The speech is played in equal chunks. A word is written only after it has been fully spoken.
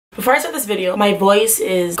Before I start this video, my voice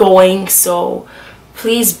is going, so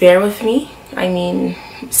please bear with me. I mean,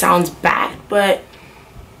 it sounds bad, but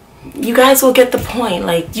you guys will get the point.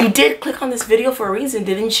 Like, you did click on this video for a reason,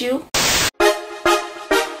 didn't you?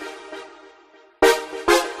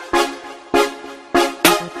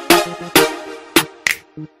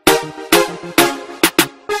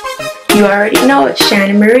 You already know it's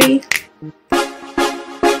Shannon Marie.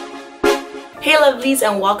 Hey lovelies,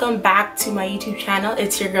 and welcome back to my YouTube channel.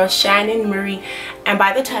 It's your girl Shannon Marie, and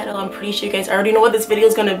by the title I'm pretty sure you guys already know what this video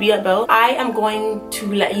is going to be about. I am going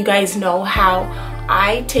to let you guys know how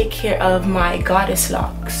I take care of my goddess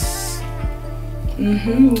locks.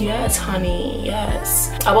 Yes honey,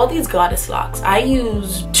 yes. About these goddess locks, I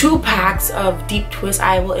use 2 packs of deep twist.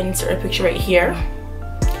 I will insert a picture right here.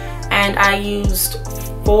 And I used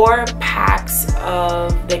 4 packs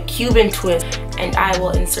of the Cuban twist, and I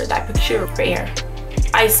will insert that picture right here.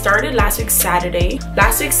 I started last week Saturday.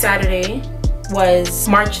 Last week Saturday was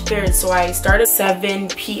March 3rd, so I started 7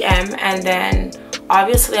 p.m. and then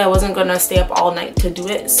obviously I wasn't gonna stay up all night to do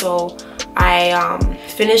it, so I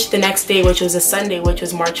finished the next day, which was a Sunday, which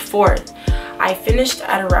was March 4th. I finished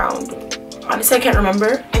at around, honestly I can't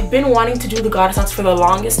remember. I've been wanting to do the goddess locks for the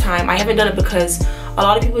longest time. I haven't done it because a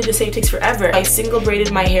lot of people just say it takes forever. I single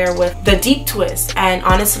braided my hair with the deep twist, and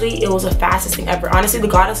honestly it was the fastest thing ever. Honestly, the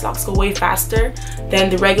goddess locks go way faster than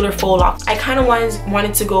the regular faux locks. I kind of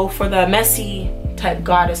wanted to go for the messy type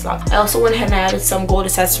goddess lock. I also went ahead and added some gold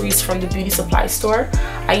accessories from the beauty supply store.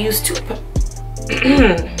 I used 2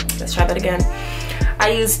 let's try that again.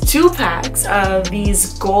 I used 2 packs of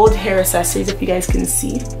these gold hair accessories, if you guys can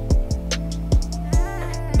see.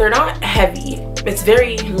 They're not heavy, it's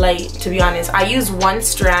very light, to be honest. I use 1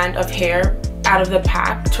 strand of hair out of the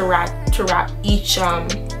pack to wrap each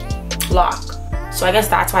lock. So I guess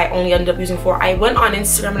that's why I only ended up using 4. I went on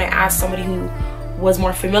Instagram and I asked somebody who was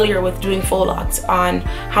more familiar with doing faux locks on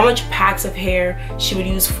how much packs of hair she would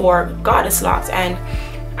use for goddess locks, and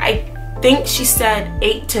I think she said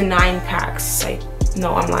 8 to 9 packs.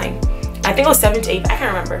 No, I'm lying. I think it was 7 to 8, I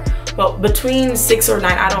can't remember. But between 6 or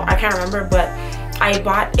 9, I can't remember, but I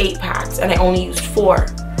bought 8 packs and I only used 4.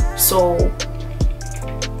 So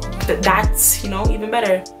that's, you know, even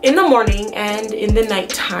better. In the morning and in the night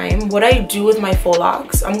time, what I do with my faux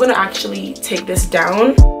locks, I'm gonna actually take this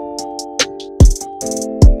down.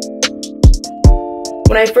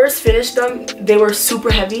 When I first finished them, they were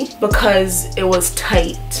super heavy because it was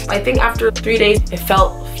tight. I think after 3 days, it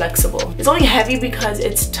felt flexible. It's only heavy because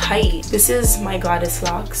it's tight. This is my goddess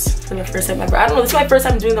locks for the first time ever. I don't know, this is my first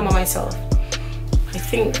time doing them on myself. I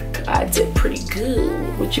think I did pretty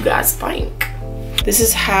good. What you guys think? This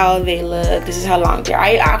is how they look. This is how long they are.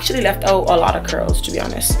 I actually left out a lot of curls, to be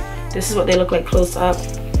honest. This is what they look like close up.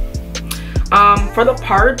 For the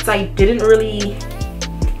parts, I didn't really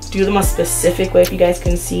do them a specific way, if you guys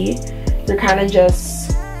can see. They're kind of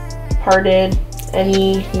just parted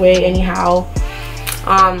any way, anyhow.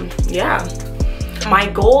 Yeah. My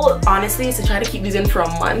goal, honestly, is to try to keep these in for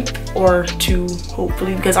a month or 2,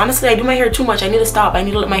 hopefully, because honestly, I do my hair too much. I need to stop. I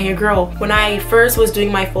need to let my hair grow. When I first was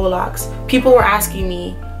doing my faux locks, people were asking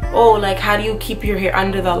me, oh, like, how do you keep your hair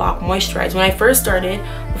under the lock moisturized? When I first started,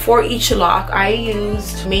 before each lock, I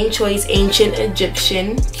used Main Choice Ancient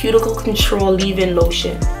Egyptian Cuticle Control Leave-In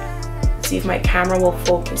Lotion. Let's see if my camera will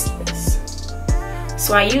focus this.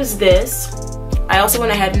 So I used this. I also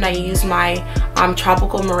went ahead and I used my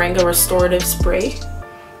Tropical Moringa Restorative Spray.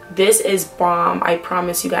 This is bomb, I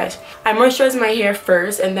promise you guys. I moisturized my hair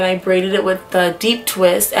first, and then I braided it with the deep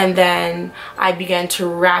twist, and then I began to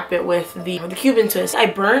wrap it with the Cuban twist. I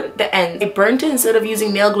burnt the end. I burnt it instead of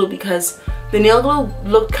using nail glue because the nail glue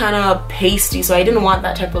looked kind of pasty, so I didn't want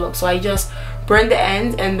that type of look. So I just burned the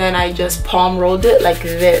end, and then I just palm rolled it like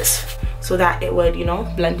this so that it would, you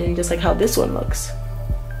know, blend in just like how this one looks.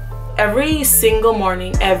 Every single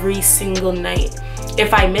morning, every single night.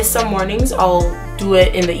 If I miss some mornings, I'll do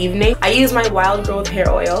it in the evening. I use my wild growth hair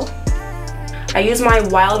oil. I use my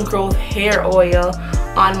wild growth hair oil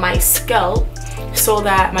on my scalp so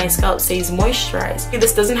that my scalp stays moisturized.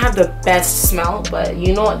 This doesn't have the best smell, but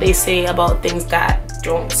you know what they say about things that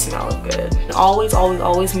don't smell good. Always, always,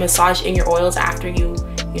 always massage in your oils after you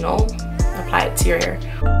know, apply it to your hair.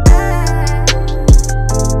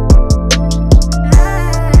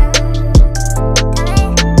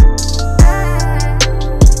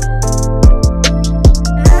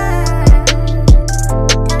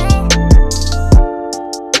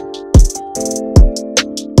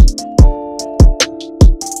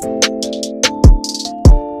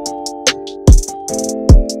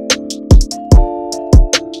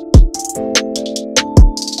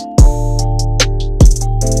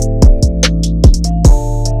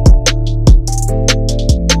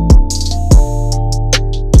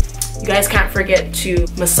 can't forget to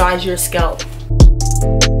massage your scalp.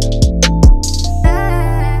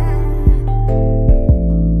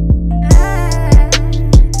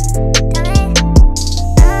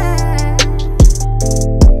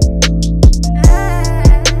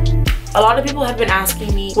 A lot of people have been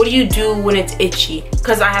asking me, what do you do when it's itchy?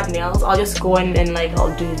 Because I have nails, I'll just go in and like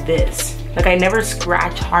I'll do this. Like I never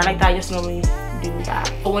scratch hard like that, I just normally do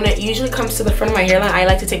that. But when it usually comes to the front of my hairline, I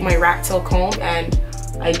like to take my rat tail comb and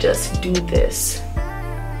I just do this.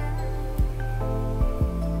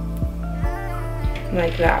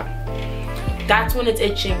 Like that. That's when it's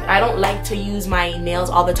itching. I don't like to use my nails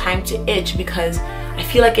all the time to itch because I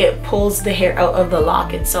feel like it pulls the hair out of the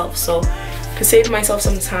lock itself. So to save myself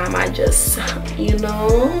some time, I just, you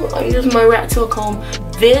know, I use my rat tail comb.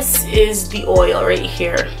 This is the oil right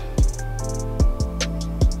here.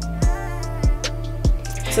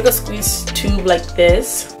 It's like a squeeze tube like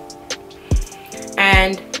this.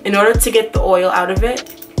 And in order to get the oil out of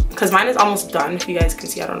it, because mine is almost done, if you guys can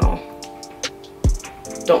see, I don't know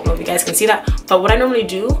if you guys can see that, but what I normally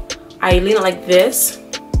do, I lean it like this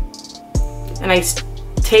and I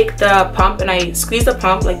take the pump and I squeeze the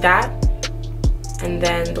pump like that, and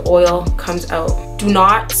then the oil comes out. Do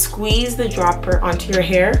not squeeze the dropper onto your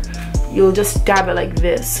hair. You'll just dab it like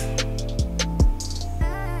this.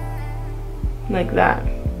 Like that.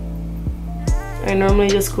 I normally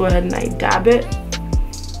just go ahead and I dab it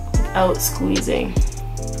without squeezing.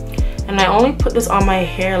 And I only put this on my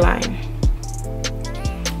hairline.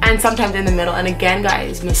 And sometimes in the middle. And again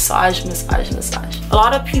guys, massage, massage, massage. A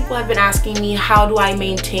lot of people have been asking me, how do I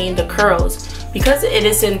maintain the curls? Because it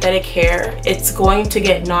is synthetic hair, it's going to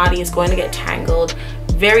get knotty, it's going to get tangled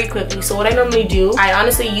very quickly. So what I normally do, I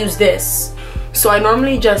honestly use this. So I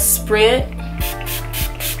normally just spray it,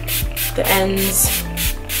 the ends,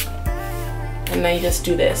 and then you just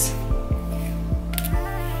do this.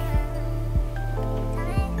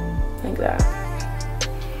 Like that.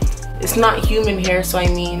 It's not human hair, so I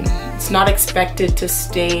mean, it's not expected to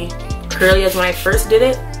stay curly as when I first did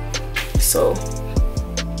it. So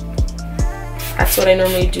that's what I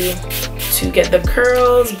normally do to get the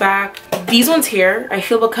curls back. These ones here, I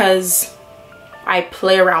feel because I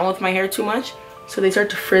play around with my hair too much, so they start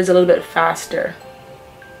to frizz a little bit faster.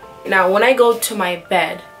 Now when I go to my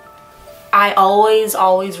bed, I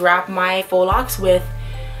always wrap my faux locks with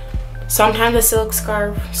sometimes a silk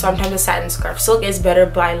scarf, sometimes a satin scarf. Silk is better,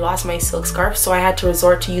 but I lost my silk scarf, so I had to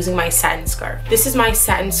resort to using my satin scarf. This is my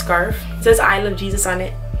satin scarf. It says I love Jesus on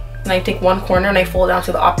it. And I take one corner and I fold down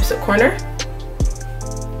to the opposite corner.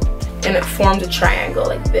 And it forms a triangle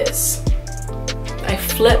like this. I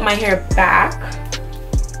flip my hair back,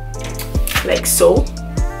 like so.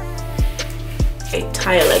 I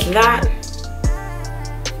tie it like that.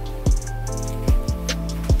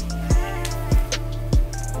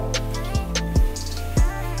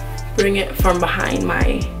 Bring it from behind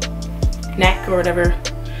my neck or whatever,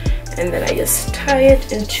 and then I just tie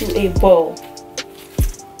it into a bow.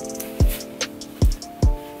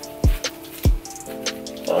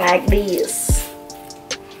 Like this.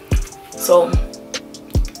 So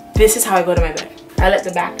this is how I go to my bed. I let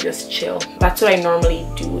the back just chill. That's what I normally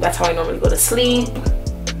do. That's how I normally go to sleep.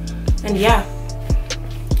 And yeah,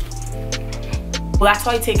 well, that's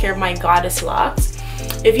how I take care of my goddess locks.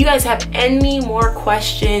 If you guys have any more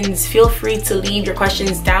questions, feel free to leave your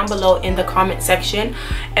questions down below in the comment section.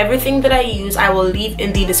 Everything that I use, I will leave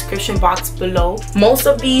in the description box below. Most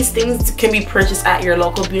of these things can be purchased at your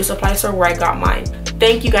local beauty supply store where I got mine.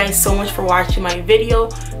 Thank you guys so much for watching my video.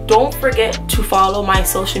 Don't forget to follow my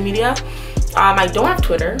social media. I don't have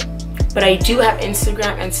Twitter, but I do have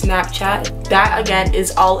Instagram and Snapchat. That again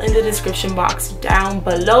is all in the description box down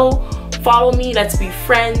below. Follow me, let's be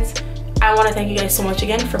friends. I want to thank you guys so much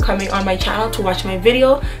again for coming on my channel to watch my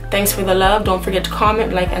video. Thanks for the love. Don't forget to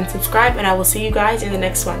comment, like, and subscribe, and I will see you guys in the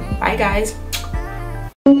next one. Bye guys.